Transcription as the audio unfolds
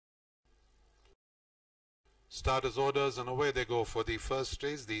Starters orders and away they go for the first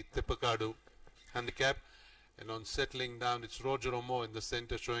race, the Teppakadu Handicap. And on settling down, it's Roger Omo in the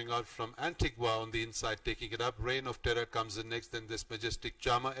center, showing out from Antigua on the inside, taking it up. Reign of Terror comes in next, then this Majestic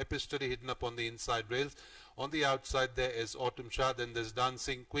Charmer. Epistry hidden up on the inside rails. On the outside there is Autumn Shah, then there's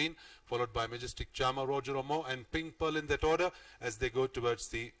Dancing Queen, followed by Majestic Charmer, Roger Omo and Pink Pearl in that order as they go towards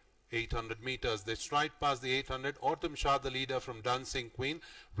the 800 meters. They stride past the 800. Autumn Shah, the leader from Dancing Queen.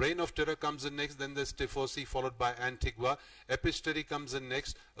 Reign of Terror comes in next. Then there's Tifosi, followed by Antigua. Epistry comes in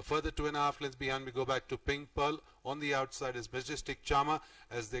next. A further 2.5 lengths behind, we go back to Pink Pearl. On the outside is Majestic Charmer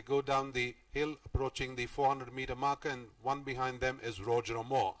as they go down the hill, approaching the 400-meter marker, and one behind them is Roger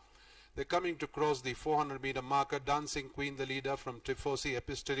Omo. They're coming to cross the 400-meter marker. Dancing Queen, the leader from Tifosi,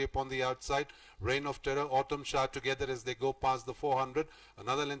 Epistry upon the outside. Reign of Terror, Autumn Shah together as they go past the 400.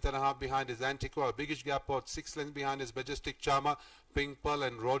 Another length and a half behind is Antigua. A biggish gap out 6 lengths behind is Majestic Charmer, Pink Pearl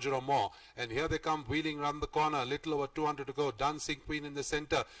and Roger Omo. And here they come wheeling round the corner. A little over 200 to go. Dancing Queen in the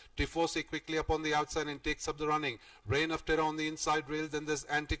center. Tifosi quickly up on the outside and takes up the running. Reign of Terror on the inside rails. Then there's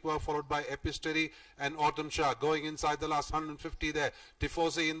Antigua, followed by Epistry and Autumn Shah. Going inside the last 150 there.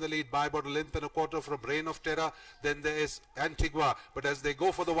 Tifosi in the lead by about a length and a quarter from Reign of Terror. Then there is Antigua. But as they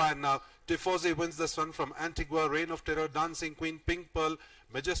go for the wire now, Tifosi wins this one from Antigua, Reign of Terror, Dancing Queen, Pink Pearl,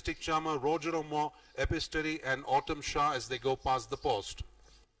 Majestic Charmer, Roger Omo, Epistry and Autumn Shah as they go past the post.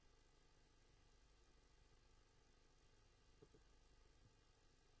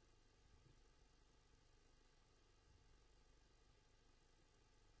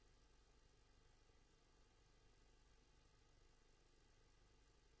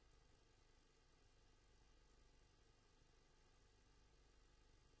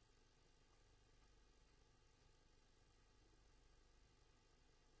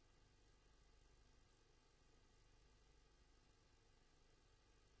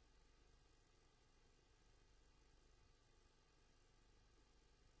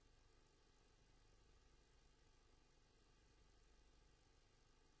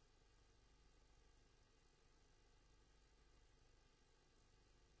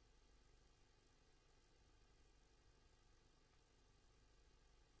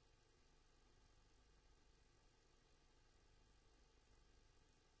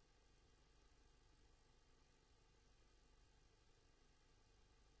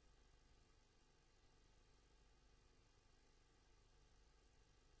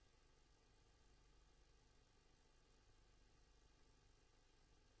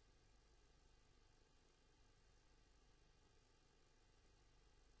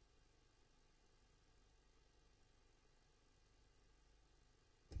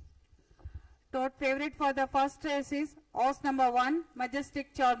 Top favorite for the first race is horse number 1,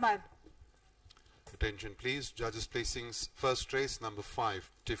 Majestic Charmer. Attention please, judges placings. First race, number 5,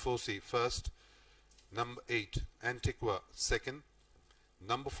 Tifosi first. Number 8, Antigua second.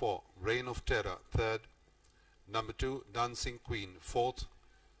 Number 4, Reign of Terror third. Number 2, Dancing Queen fourth.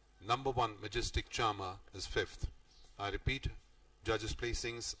 Number 1, Majestic Charmer is fifth. I repeat, judges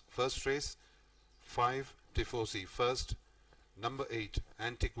placings. First race, 5, Tifosi first. Number 8,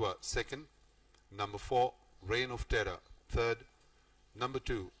 Antigua second. Number 4, Reign of Terror third. Number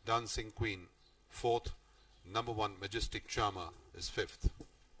 2, Dancing Queen fourth. Number 1, Majestic Charmer is fifth.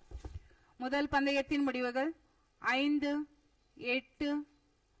 முதல் பந்தயத்தின் முடிவுகள் 5, 8, 4,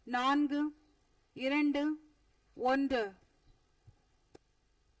 2, 1.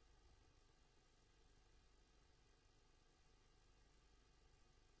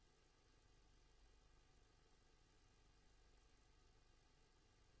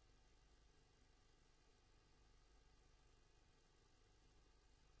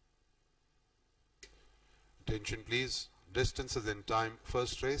 Attention please, distances in time.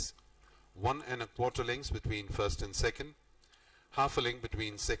 First race, 1 1/4 lengths between first and second, half a length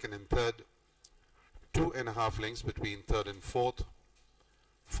between second and third, 2 1/2 lengths between third and fourth,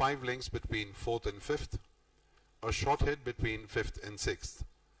 5 lengths between fourth and fifth, a short head between fifth and sixth.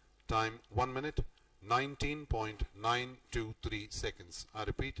 Time 1 minute 19.923 seconds. I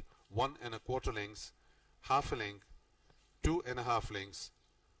repeat, 1 1/4 lengths, half a length, 2 1/2 lengths,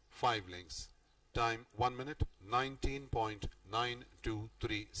 5 lengths. Time 1 minute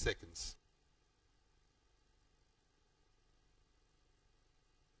 19.923 seconds.